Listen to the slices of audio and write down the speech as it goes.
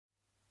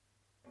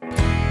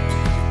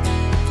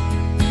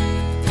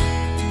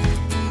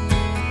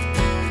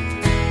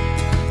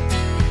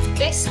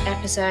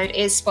episode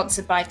is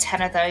sponsored by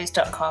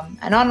tenofthose.com,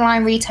 an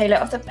online retailer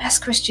of the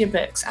best Christian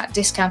books at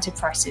discounted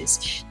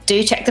prices.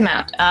 Do check them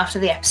out after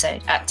the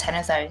episode at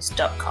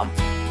tenofthose.com.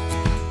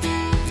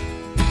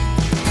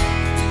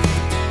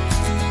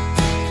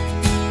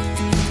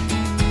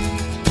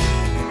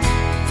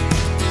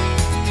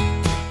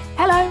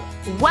 Hello,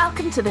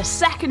 welcome to the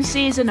second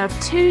season of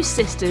Two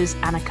Sisters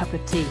and a Cup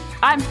of Tea.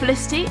 I'm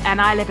Felicity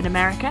and I live in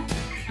America.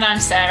 And I'm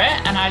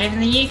Sarah and I live in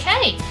the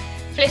UK.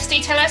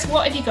 Felicity, tell us,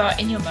 what have you got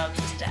in your mug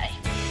today?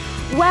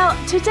 Well,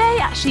 today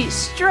actually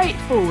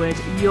straightforward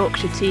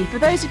Yorkshire tea. For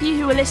those of you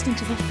who are listening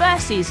to the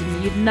first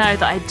season, you'd know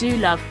that I do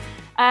love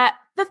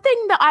the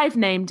thing that I've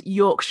named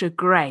Yorkshire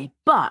Grey,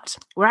 but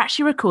we're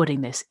actually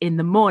recording this in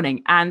the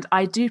morning and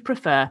I do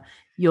prefer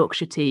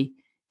Yorkshire tea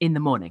in the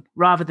morning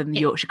rather than the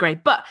Yorkshire Grey.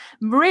 But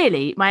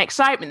really, my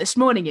excitement this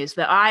morning is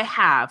that I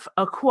have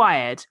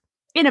acquired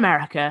in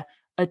America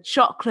a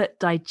chocolate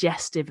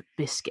digestive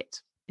biscuit.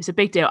 It's a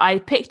big deal. I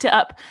picked it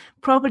up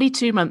probably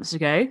 2 months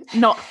ago,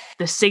 not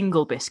the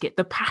single biscuit,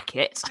 the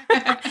packet.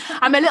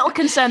 I'm a little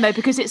concerned though,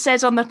 because it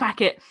says on the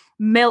packet,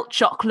 milk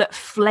chocolate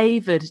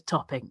flavoured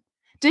topping.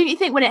 Do you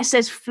think when it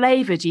says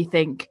flavoured, you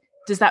think,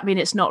 does that mean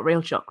it's not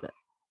real chocolate?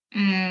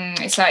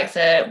 It's like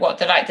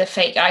the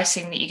fake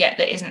icing that you get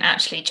that isn't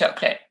actually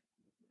chocolate.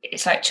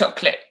 It's like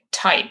chocolate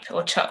type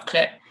or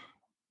chocolate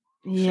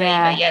flavour.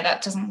 Yeah,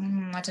 that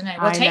doesn't, I don't know.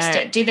 Well, taste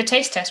it. Do the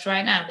taste test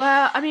right now.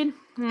 Well, I mean...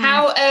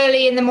 How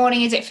early in the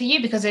morning is it for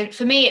you? Because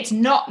for me, it's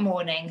not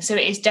morning, so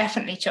it is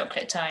definitely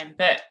chocolate time.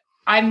 But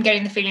I'm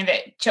getting the feeling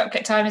that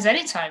chocolate time is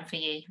any time for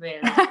you,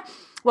 really.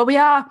 Well, we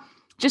are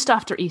just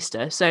after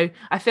Easter, so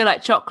I feel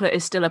like chocolate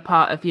is still a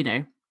part of,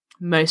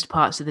 most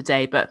parts of the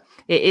day. But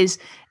it is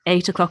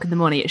 8 o'clock in the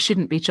morning. It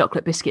shouldn't be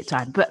chocolate biscuit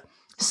time. But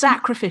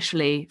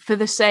sacrificially, for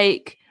the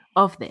sake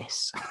of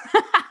this,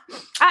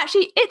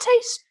 actually, it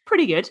tastes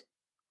pretty good.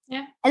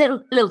 Yeah, a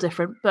little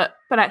different, but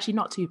actually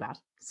not too bad.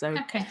 So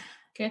okay.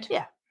 Good.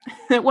 Yeah.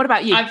 What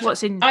about you? I've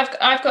got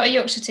a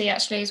Yorkshire tea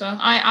actually as well.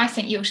 I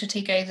think Yorkshire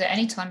tea goes at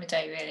any time of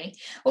day, really.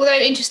 Although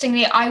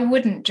interestingly, I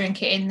wouldn't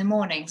drink it in the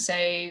morning, so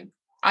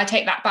I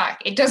take that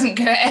back. It doesn't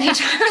go at any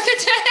time of the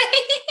day.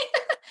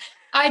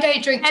 I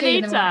don't drink tea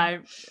in the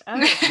morning.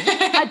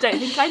 Okay. I don't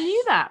think I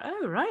knew that.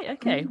 Oh, right.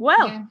 Okay.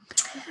 Well. Yeah.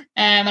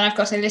 And I've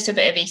got a little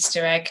bit of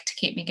Easter egg to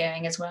keep me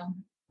going as well.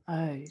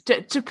 Oh,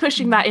 to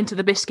pushing that into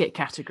the biscuit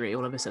category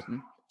all of a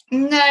sudden.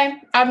 No,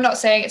 I'm not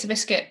saying it's a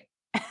biscuit.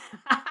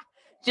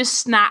 Just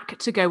snack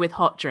to go with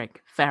hot drink.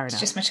 Fair enough.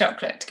 It's just my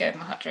chocolate to go with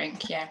my hot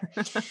drink, yeah.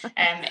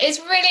 It's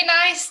really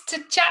nice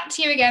to chat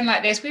to you again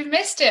like this. We've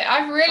missed it.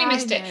 I've really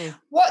missed it.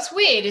 What's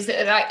weird is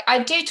that I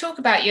do talk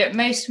about you at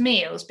most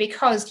meals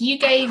because you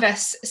gave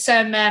us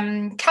some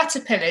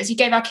caterpillars. You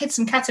gave our kids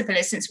some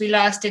caterpillars since we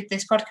last did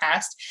this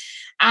podcast.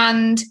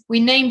 And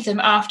we named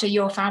them after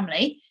your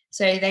family.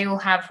 So they all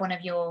have one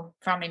of your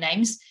family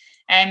names.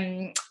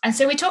 And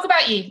so we talk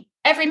about you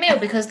every meal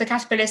because the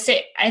caterpillars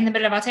sit in the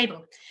middle of our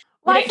table.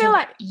 Well, I feel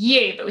like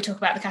you, but we talk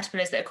about the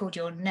caterpillars that are called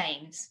your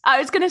names.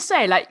 I was going to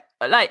say, like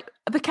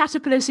the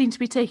caterpillars seem to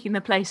be taking the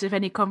place of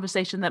any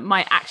conversation that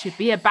might actually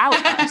be about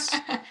us.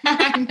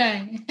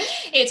 No,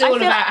 it's all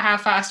about how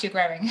fast you're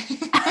growing.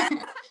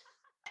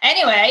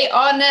 Anyway,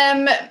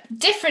 on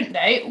different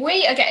note,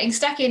 we are getting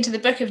stuck into the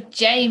book of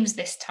James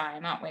this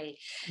time, aren't we?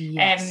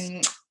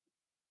 Yes.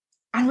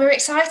 And we're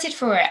excited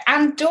for it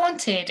and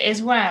daunted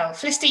as well.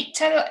 Felicity,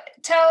 tell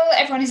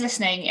everyone who's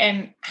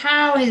listening,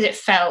 how has it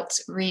felt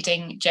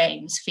reading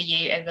James for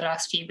you over the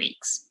last few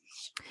weeks?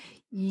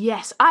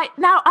 Yes, I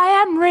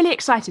am really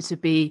excited to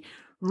be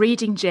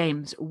reading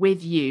James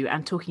with you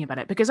and talking about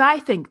it, because I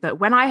think that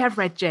when I have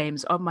read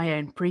James on my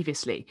own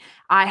previously,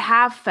 I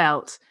have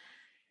felt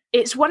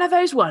it's one of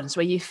those ones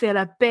where you feel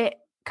a bit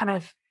kind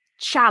of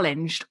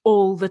challenged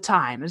all the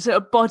time, and sort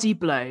of body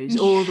blows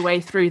all the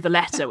way through the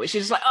letter, which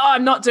is like,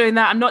 I'm not doing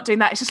that.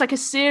 It's just like a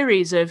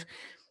series of,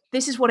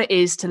 this is what it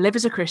is to live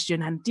as a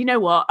Christian, and do you know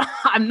what?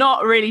 I'm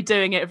not really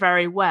doing it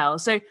very well.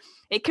 So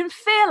it can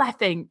feel, I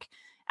think,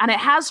 and it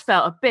has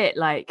felt a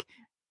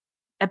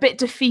bit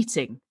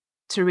defeating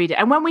to read it.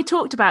 And when we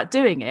talked about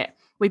doing it,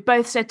 we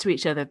both said to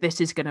each other, this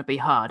is going to be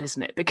hard,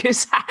 isn't it?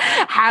 Because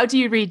how do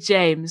you read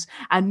James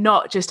and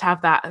not just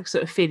have that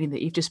sort of feeling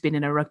that you've just been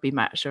in a rugby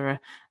match or an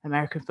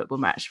American football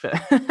match for,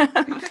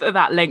 for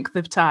that length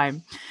of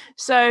time?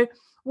 So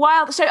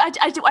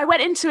I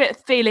went into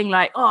it feeling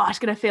like, it's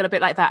going to feel a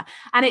bit like that.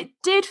 And it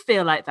did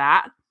feel like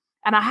that.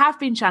 And I have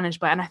been challenged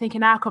by it. And I think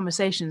in our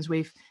conversations,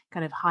 we've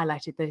kind of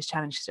highlighted those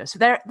challenges to us. So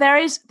there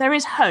is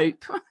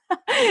hope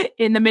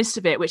in the midst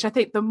of it, which I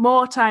think the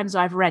more times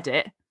I've read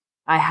it,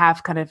 I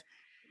have kind of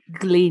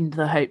gleaned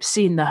the hope,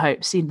 seen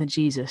the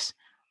Jesus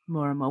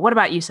more and more. What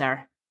about you,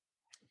 Sarah?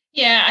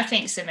 Yeah, I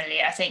think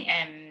similarly. I think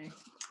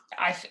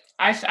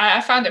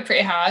I found it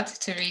pretty hard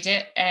to read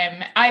it.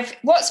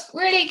 What's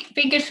really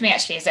been good for me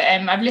actually is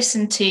that I've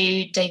listened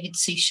to David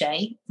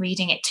Suchet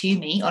reading it to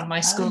me on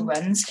my school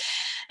runs.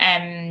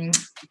 And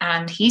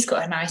he's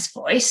got a nice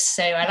voice,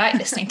 so I like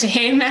listening to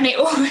him, and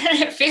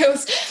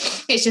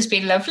it's just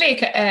been lovely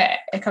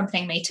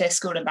accompanying me to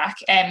school and back.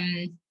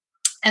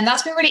 And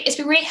it's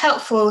been really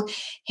helpful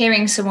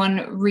hearing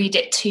someone read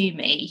it to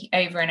me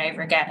over and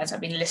over again as I've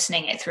been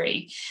listening it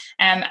through.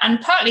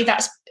 And partly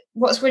that's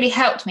what's really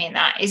helped me in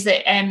that, is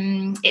that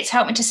it's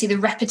helped me to see the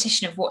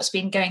repetition of what's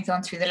been going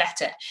on through the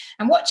letter.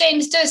 And what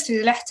James does through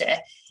the letter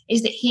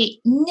is that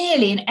he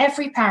nearly in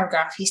every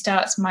paragraph, he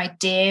starts, "My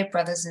dear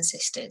brothers and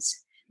sisters."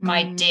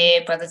 My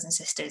dear brothers and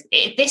sisters.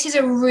 This is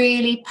a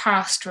really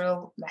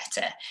pastoral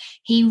letter.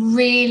 He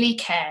really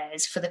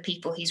cares for the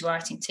people he's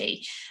writing to.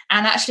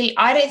 And actually,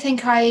 I don't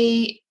think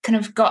I kind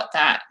of got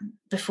that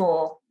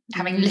before,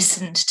 having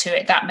listened to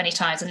it that many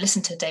times and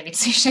listened to David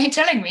Suchet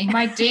telling me,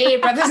 "My dear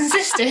brothers and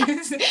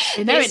sisters,"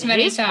 this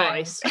many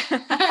times.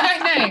 I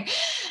know.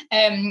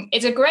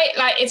 It's a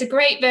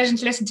great version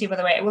to listen to, by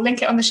the way. We'll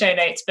link it on the show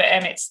notes, but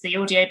it's the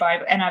audio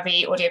Bible,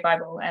 NIV audio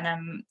Bible, and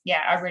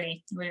I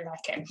really, really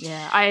like it.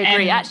 Yeah, I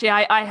agree. Actually,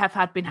 I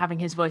have been having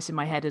his voice in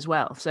my head as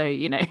well. So,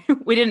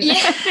 we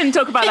didn't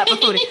talk about that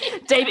before.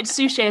 David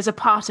Suchet is a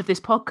part of this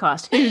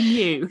podcast. Who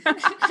knew?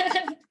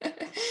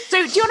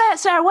 So do you want to,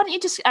 Sarah, why don't you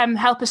just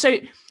help us? So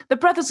the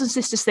brothers and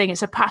sisters thing,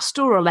 it's a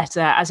pastoral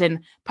letter, as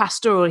in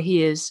pastoral,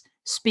 he is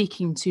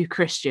speaking to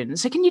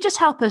Christians. So can you just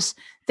help us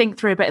think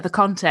through a bit of the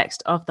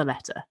context of the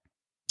letter?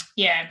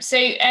 Yeah. So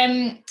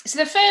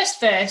the first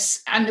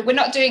verse, and we're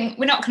not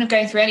kind of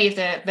going through any of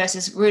the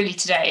verses really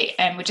today.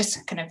 We're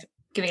just kind of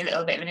giving a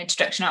little bit of an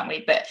introduction, aren't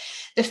we? But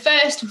the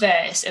first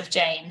verse of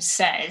James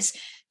says,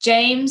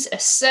 "James, a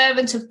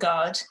servant of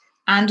God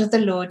and of the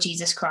Lord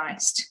Jesus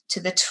Christ, to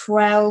the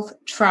 12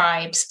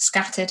 tribes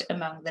scattered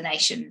among the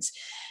nations."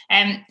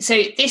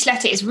 So this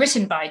letter is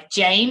written by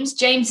James.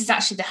 James is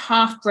actually the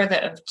half-brother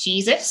of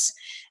Jesus.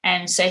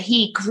 And so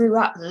he grew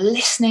up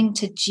listening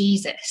to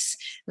Jesus,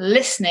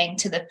 listening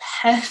to the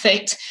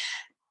perfect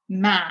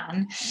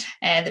man,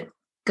 the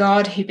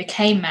God who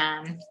became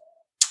man,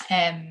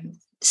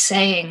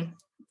 saying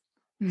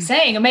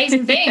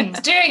amazing things,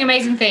 doing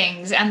amazing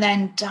things, and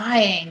then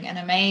dying an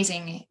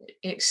amazing,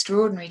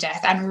 extraordinary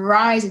death and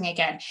rising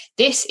again.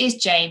 This is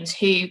James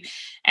who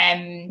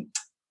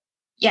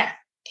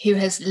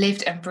has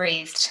lived and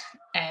breathed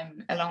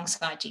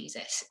alongside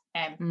Jesus.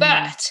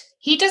 But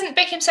he doesn't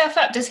pick himself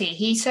up, does he?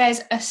 He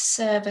says, "A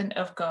servant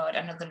of God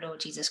and of the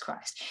Lord Jesus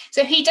Christ."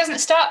 So he doesn't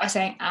start by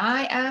saying,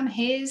 "I am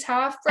his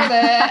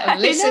half-brother,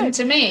 listen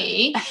to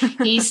me."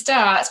 He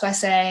starts by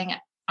saying,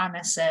 "I'm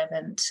a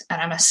servant,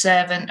 and I'm a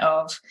servant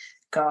of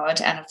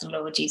God and of the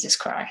Lord Jesus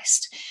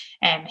Christ."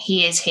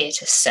 He is here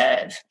to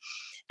serve.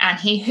 And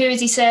who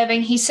is he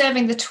serving? He's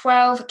serving the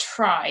 12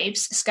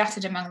 tribes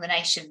scattered among the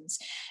nations.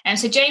 And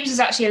so James was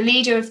actually a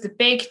leader of the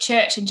big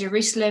church in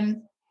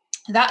Jerusalem.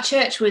 That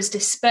church was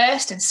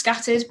dispersed and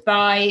scattered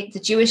by the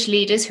Jewish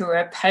leaders who were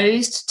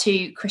opposed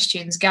to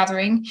Christians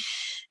gathering.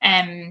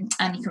 And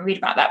you can read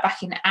about that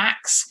back in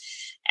Acts.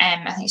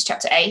 I think it's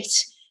chapter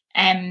 8.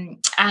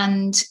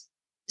 And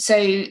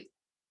so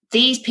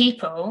these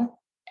people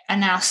are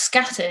now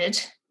scattered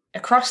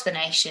across the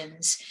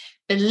nations,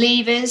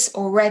 believers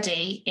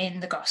already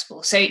in the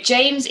gospel. So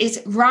James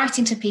is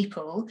writing to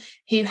people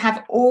who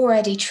have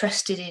already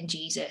trusted in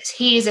Jesus.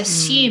 He is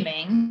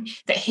assuming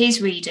that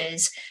his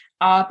readers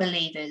are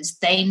believers.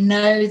 They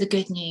know the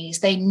good news.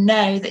 They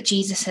know that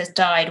Jesus has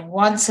died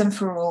once and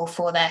for all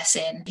for their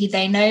sin.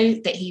 They know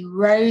that he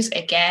rose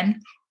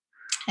again.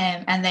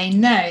 And they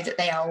know that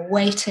they are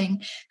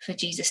waiting for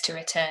Jesus to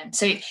return.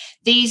 So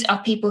these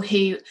are people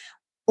who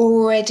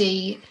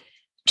already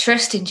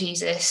trust in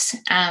Jesus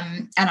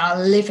and are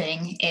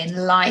living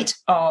in light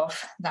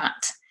of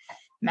that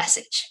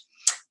message.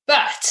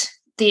 But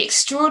the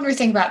extraordinary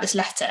thing about this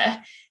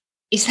letter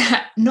is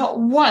that not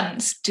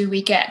once do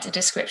we get a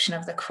description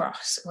of the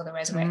cross or the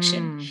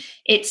resurrection.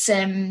 It's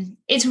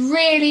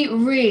really,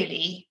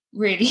 really,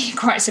 really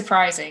quite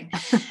surprising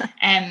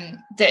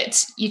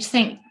that you'd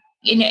think,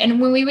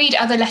 and when we read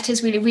other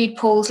letters, we read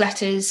Paul's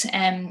letters,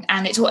 and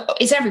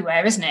it's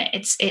everywhere, isn't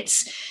it?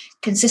 It's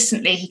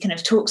consistently, he kind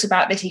of talks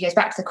about this. He goes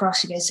back to the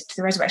cross, he goes to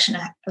the resurrection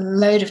a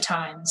load of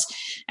times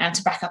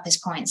to back up his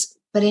points.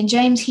 But in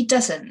James, he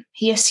doesn't.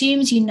 He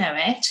assumes you know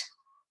it.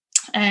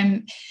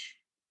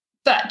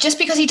 But just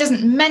because he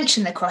doesn't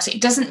mention the cross,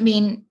 it doesn't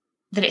mean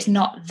that it's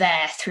not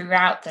there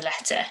throughout the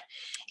letter.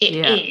 It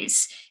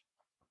is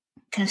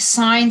kind of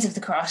signs of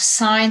the cross,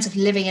 signs of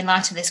living in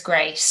light of this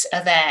grace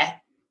are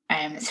there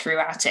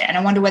throughout it. And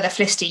I wonder whether,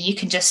 Felicity, you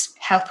can just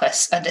help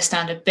us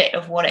understand a bit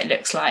of what it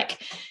looks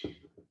like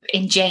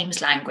in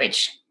James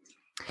language.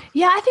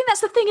 Yeah, I think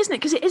that's the thing, isn't it?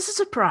 Because it is a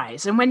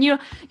surprise. And when you're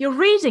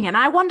reading it, and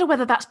I wonder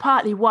whether that's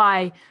partly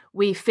why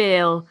we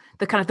feel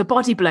the kind of the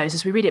body blows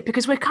as we read it,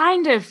 because we're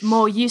kind of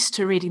more used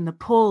to reading the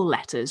Paul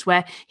letters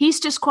where he's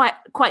just quite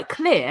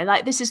clear,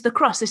 like, this is the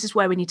cross, this is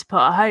where we need to put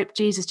our hope,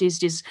 Jesus, Jesus,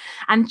 Jesus.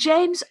 And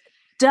James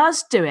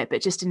does do it,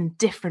 but just in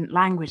different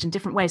language and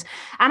different ways.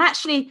 And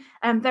actually,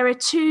 there are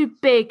two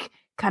big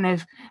kind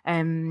of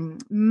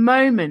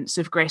moments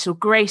of grace, or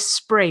grace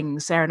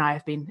springs, Sarah and I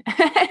have been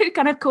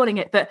kind of calling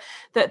it, that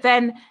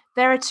then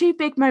there are two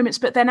big moments,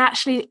 but then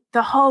actually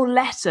the whole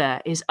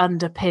letter is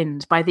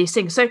underpinned by these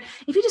things. So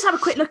if you just have a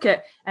quick look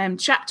at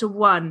chapter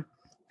 1,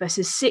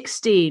 verses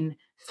 16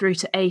 through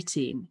to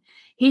 18,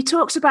 he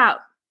talks about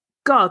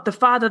God, the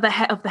Father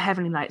of the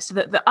heavenly lights, so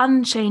that the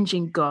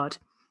unchanging God,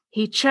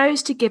 he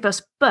chose to give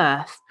us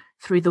birth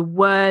through the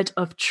word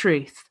of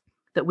truth,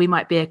 that we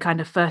might be a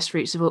kind of first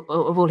fruits of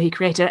all he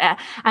created.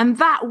 And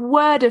that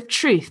word of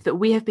truth, that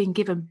we have been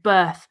given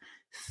birth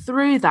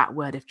through that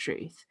word of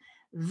truth,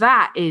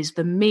 that is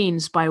the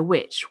means by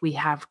which we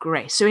have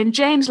grace. So in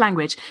James'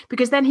 language,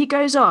 because then he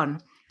goes on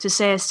to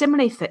say a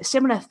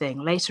similar thing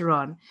later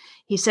on,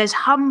 he says,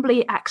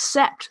 humbly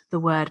accept the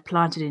word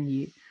planted in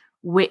you,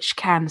 which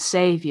can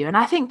save you. And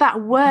I think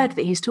that word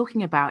that he's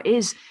talking about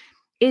is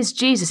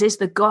Jesus, is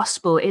the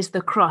gospel, is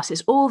the cross,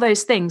 is all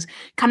those things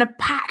kind of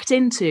packed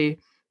into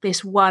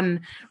this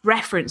one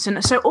reference.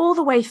 And so all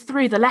the way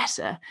through the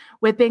letter,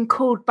 we're being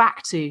called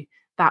back to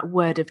that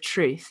word of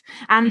truth.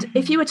 And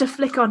if you were to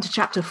flick on to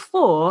chapter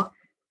 4,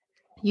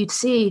 you'd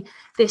see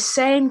this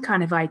same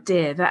kind of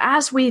idea that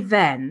as we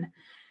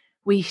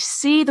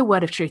see the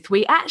word of truth,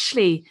 we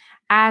actually,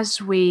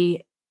 as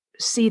we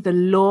see the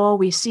law,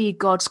 we see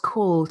God's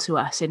call to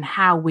us in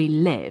how we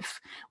live,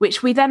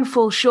 which we then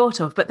fall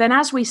short of. But then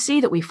as we see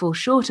that we fall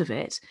short of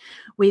it,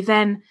 we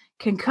then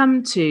can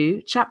come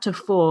to chapter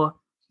 4,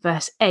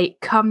 verse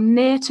 8, come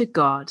near to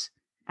God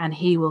and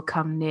he will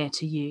come near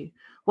to you.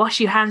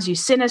 Wash your hands, you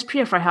sinners,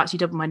 purify hearts, you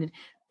double-minded,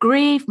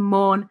 grieve,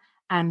 mourn,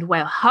 and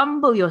wail.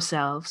 Humble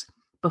yourselves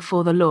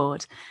before the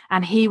Lord,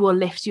 and he will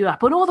lift you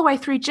up. And all the way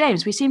through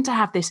James, we seem to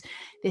have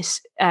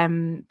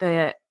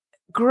the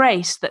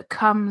grace that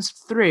comes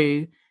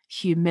through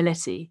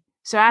humility.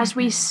 So as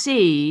we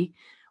see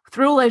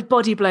through all those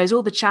body blows,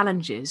 all the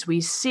challenges,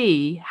 we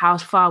see how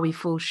far we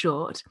fall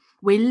short.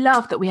 We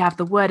love that we have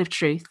the word of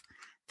truth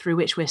through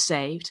which we're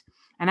saved.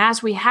 And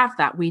as we have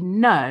that, we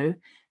know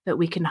that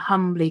we can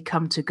humbly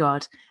come to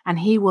God and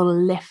he will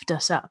lift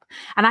us up.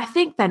 And I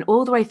think then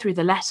all the way through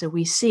the letter,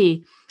 we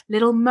see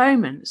little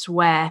moments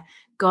where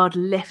God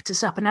lifts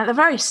us up. And at the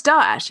very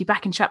start, actually,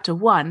 back in chapter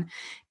 1,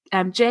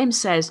 James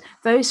says,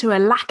 those who are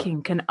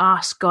lacking can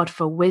ask God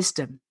for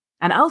wisdom.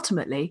 And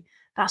ultimately,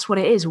 that's what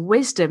it is,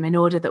 wisdom, in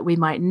order that we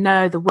might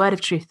know the word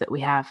of truth that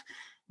we have,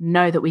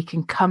 know that we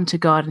can come to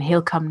God and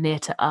he'll come near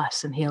to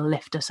us and he'll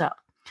lift us up.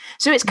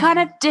 So it's kind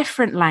of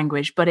different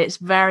language, but it's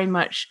very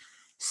much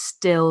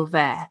still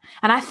there.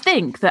 And I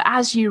think that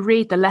as you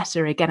read the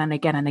letter again and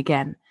again and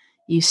again,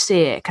 you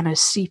see it kind of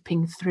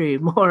seeping through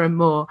more and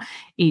more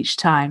each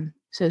time.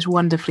 So it's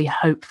wonderfully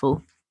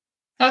hopeful.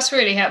 That's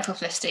really helpful,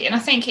 Felicity. And I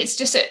think it's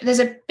just there's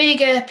a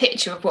bigger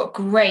picture of what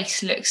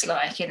grace looks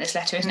like in this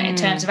letter, isn't it? In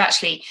terms of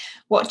actually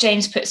what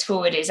James puts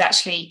forward is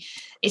actually,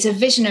 it's a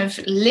vision of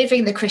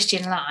living the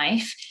Christian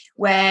life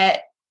where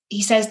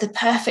he says the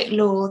perfect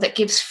law that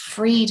gives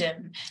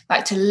freedom,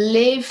 like to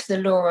live the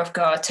law of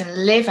God, to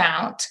live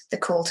out the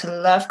call to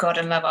love God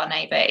and love our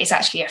neighbour, is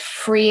actually a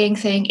freeing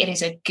thing. It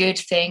is a good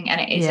thing, and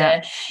it is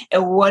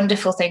a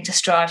wonderful thing to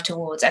strive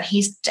towards. And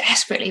he's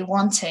desperately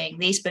wanting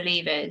these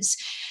believers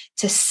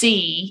to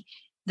see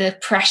the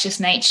precious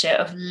nature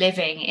of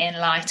living in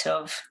light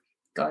of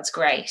God's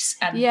grace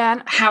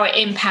and how it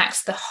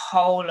impacts the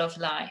whole of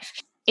life.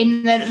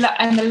 In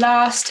the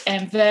last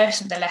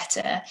verse of the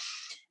letter,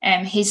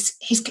 he's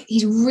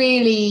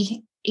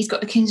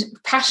got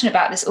passion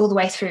about this all the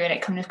way through, and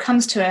it kind of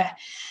comes to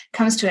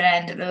an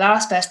end at the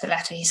last verse of the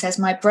letter. He says,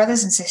 my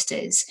brothers and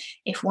sisters,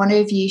 if one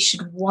of you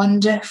should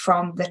wander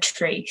from the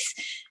truth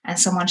and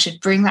someone should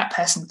bring that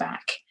person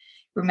back,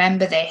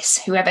 remember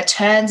this: whoever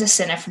turns a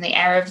sinner from the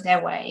error of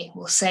their way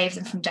will save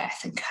them from death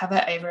and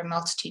cover over a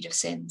multitude of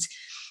sins.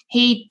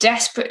 He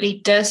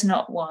desperately does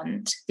not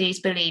want these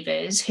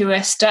believers who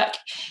are stuck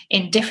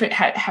in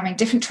having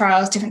different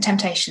trials, different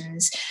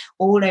temptations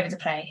all over the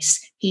place.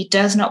 He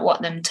does not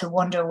want them to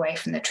wander away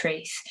from the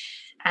truth.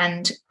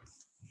 And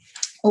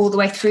all the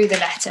way through the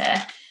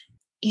letter,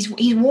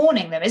 he's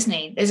warning them, isn't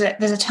he? There's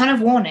a ton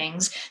of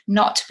warnings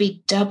not to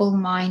be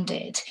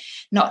double-minded,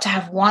 not to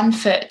have one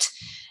foot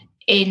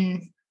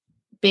in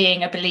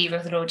being a believer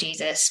of the Lord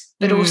Jesus,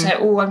 but also,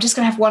 I'm just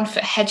going to have one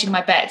foot hedging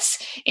my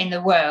bets in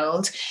the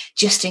world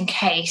just in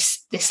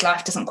case this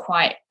life doesn't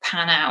quite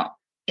pan out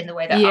in the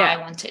way that I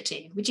want it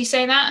to. Would you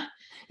say that?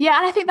 Yeah,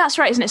 and I think that's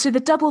right, isn't it? So the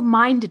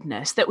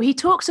double-mindedness that he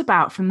talks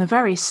about from the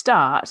very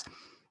start,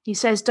 he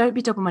says, don't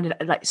be double-minded,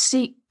 like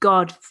seek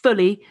God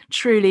fully,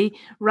 truly,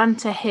 run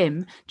to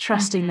him,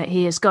 trusting that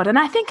he is God. And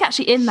I think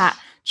actually in that,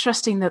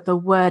 trusting that the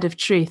word of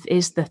truth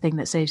is the thing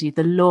that saves you.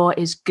 The law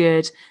is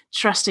good,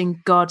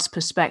 trusting God's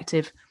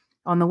perspective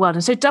on the world.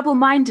 And so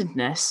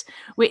double-mindedness,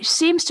 which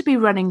seems to be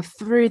running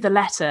through the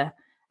letter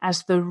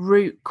as the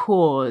root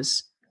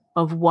cause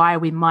of why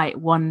we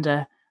might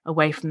wander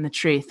away from the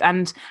truth.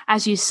 And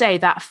as you say,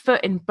 that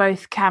foot in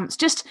both camps,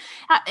 just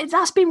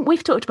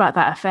we've talked about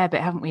that a fair bit,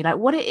 haven't we? Like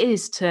what it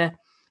is to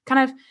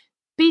kind of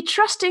be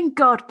trusting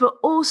God, but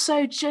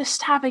also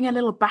just having a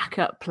little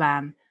backup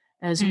plan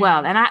as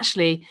well. And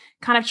actually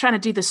kind of trying to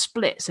do the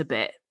splits a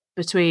bit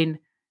between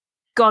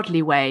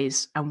godly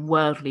ways and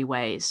worldly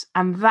ways.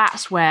 And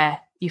that's where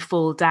you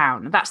fall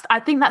down.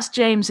 I think that's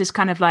James's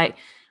kind of like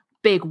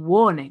big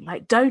warning.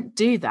 Like, don't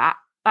do that.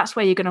 That's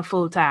where you're going to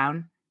fall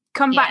down.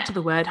 Come back to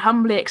the word,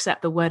 humbly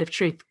accept the word of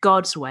truth,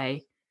 God's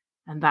way,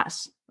 And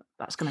that's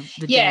kind of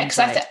the because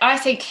I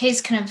think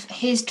his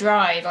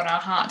drive on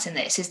our hearts in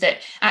this is that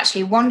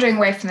actually wandering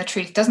away from the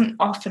truth doesn't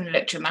often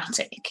look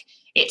dramatic.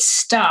 It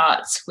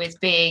starts with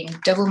being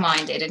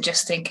double-minded and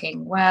just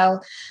thinking,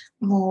 well,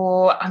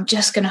 I'm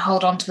just going to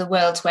hold on to the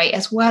world's way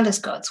as well as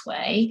God's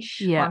way.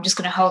 Or I'm just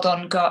going to hold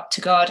on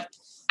to God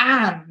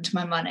and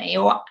my money,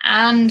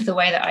 and the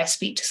way that I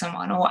speak to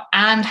someone,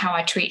 and how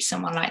I treat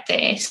someone like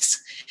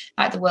this,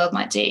 like the world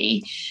might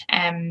do.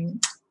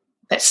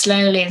 But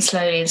slowly,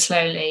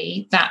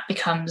 that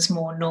becomes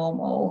more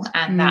normal,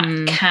 and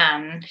that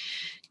can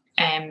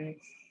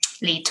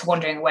lead to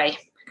wandering away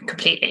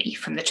completely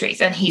from the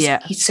truth. And he's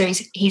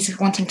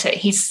wanting to.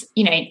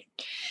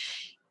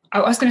 I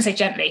was going to say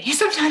gently.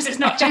 Sometimes it's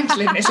not gentle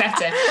in this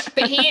letter,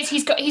 but he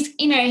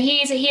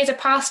is a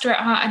pastor at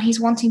heart, and he's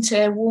wanting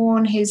to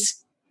warn his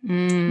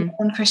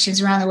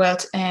Christians around the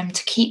world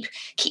to keep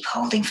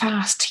holding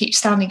fast, keep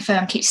standing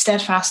firm, keep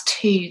steadfast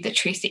to the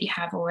truth that you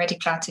have already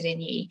planted in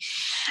you.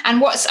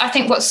 And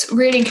what's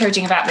really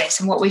encouraging about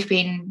this, and what we've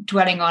been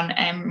dwelling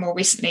on more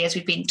recently as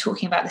we've been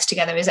talking about this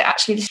together, is that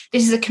actually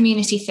this is a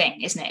community thing,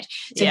 isn't it?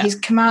 So his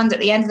command at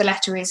the end of the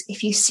letter is,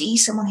 if you see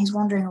someone who's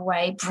wandering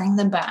away, bring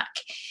them back.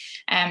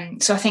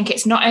 So I think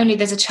it's not only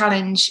there's a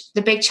challenge,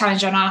 the big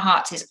challenge on our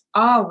hearts is,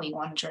 are we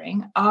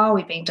wandering? Are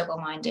we being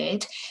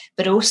double-minded?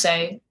 But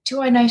also,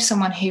 do I know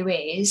someone who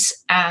is?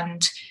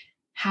 And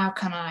how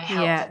can I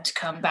help them to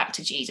come back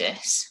to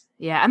Jesus?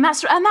 Yeah, and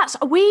that's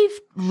we've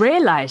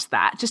realised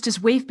that just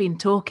as we've been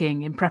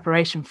talking in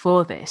preparation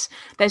for this,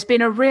 there's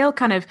been a real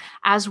kind of,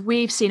 as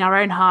we've seen our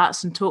own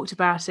hearts and talked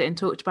about it and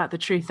talked about the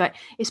truth, like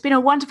it's been a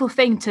wonderful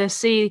thing to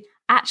see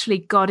actually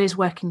God is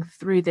working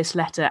through this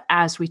letter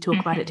as we talk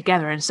about it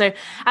together. And so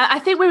I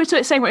think we were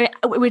saying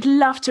we'd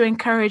love to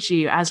encourage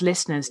you as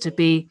listeners to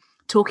be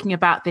talking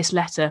about this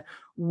letter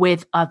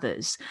with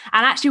others.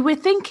 And actually, we're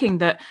thinking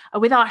that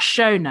with our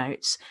show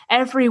notes,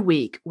 every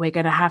week we're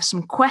going to have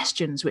some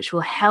questions which will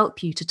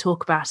help you to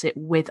talk about it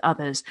with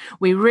others.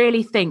 We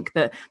really think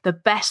that the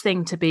best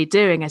thing to be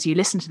doing as you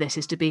listen to this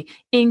is to be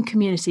in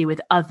community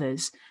with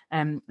others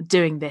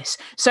doing this.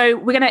 So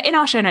we're going to, in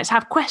our show notes,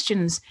 have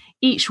questions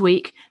each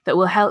week that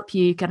will help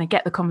you kind of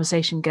get the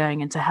conversation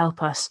going and to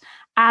help us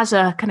as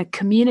a kind of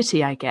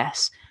community, I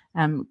guess,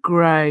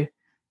 grow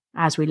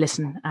as we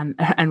listen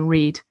and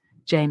read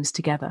James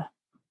together.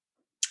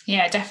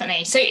 Yeah,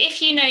 definitely. So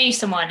if you know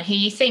someone who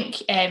you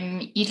think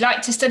you'd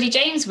like to study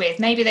James with,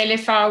 maybe they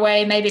live far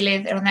away, maybe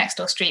live on the next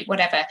door street,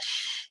 whatever,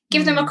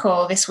 give them a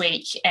call this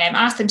week.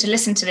 Ask them to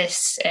listen to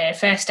this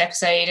first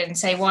episode and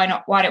say, why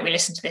don't we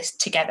listen to this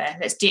together?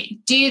 Let's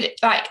do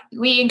like,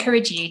 we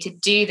encourage you to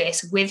do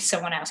this with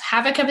someone else.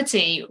 Have a cup of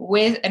tea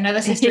with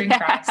another sister in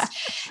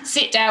Christ.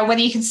 Sit down,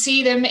 whether you can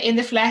see them in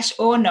the flesh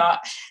or not,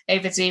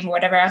 over Zoom or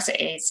whatever else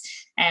it is.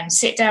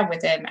 Sit down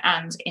with them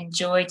and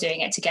enjoy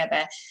doing it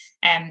together.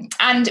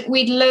 And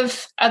we'd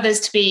love others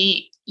to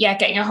be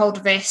getting a hold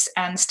of this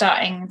and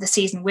starting the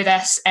season with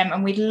us.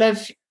 And we'd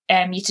love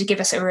you to give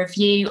us a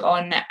review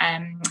on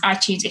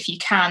iTunes if you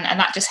can, and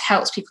that just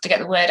helps people to get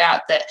the word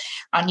out that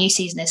our new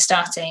season is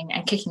starting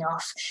and kicking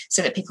off,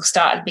 so that people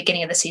start at the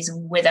beginning of the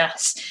season with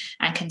us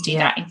and can do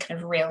that in kind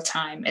of real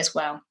time as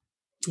well.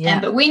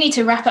 But we need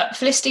to wrap up.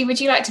 Felicity,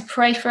 would you like to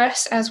pray for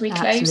us as we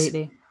close?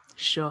 Absolutely.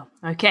 Sure.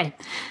 Okay,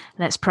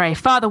 let's pray.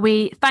 Father,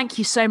 we thank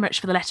you so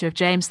much for the letter of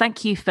James.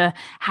 Thank you for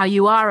how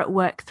you are at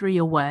work through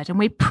your word. And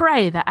we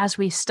pray that as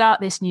we start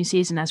this new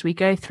season, as we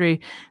go through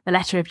the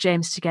letter of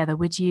James together,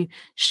 would you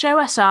show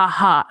us our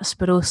hearts,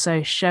 but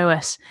also show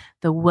us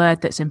the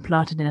word that's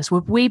implanted in us?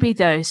 Would we be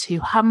those who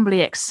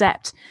humbly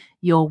accept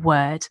your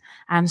word?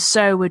 And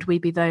so would we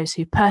be those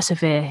who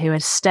persevere, who are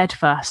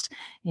steadfast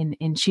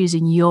in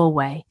choosing your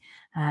way.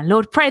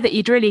 Lord, pray that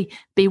you'd really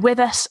be with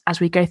us as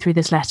we go through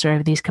this letter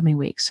over these coming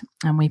weeks.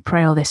 And we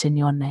pray all this in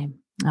your name.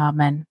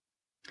 Amen.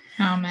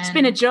 Amen. It's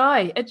been a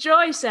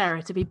joy,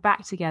 Sarah, to be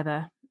back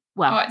together.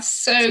 Well, it's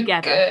so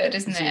together, good,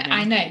 isn't it?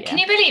 I know. Yeah. Can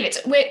you believe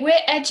it? We're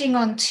edging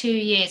on 2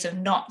 years of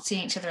not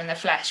seeing each other in the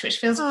flesh, which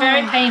feels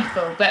very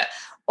painful, but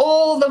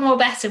all the more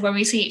better when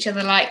we see each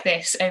other like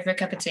this over a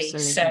cup of tea.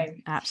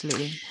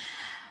 Absolutely.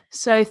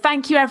 So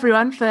thank you,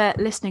 everyone, for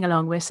listening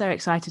along. We're so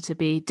excited to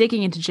be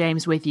digging into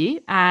James with you.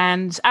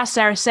 And as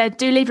Sarah said,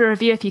 do leave a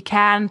review if you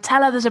can.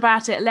 Tell others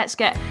about it. Let's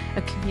get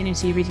a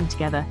community reading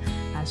together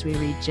as we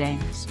read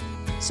James.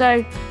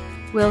 So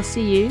we'll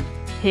see you,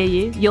 hear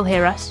you, you'll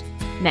hear us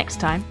next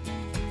time.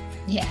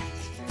 Yeah.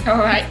 All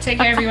right. Take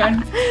care,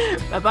 everyone.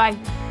 Bye-bye.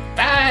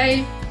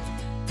 Bye.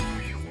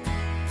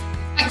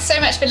 Thanks so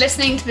much for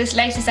listening to this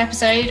latest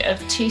episode of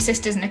Two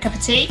Sisters and a Cup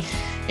of Tea.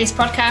 This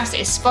podcast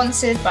is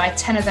sponsored by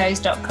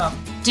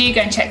tenofthose.com. Do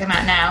go and check them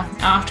out now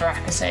after our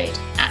episode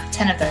at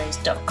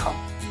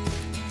tenofthose.com.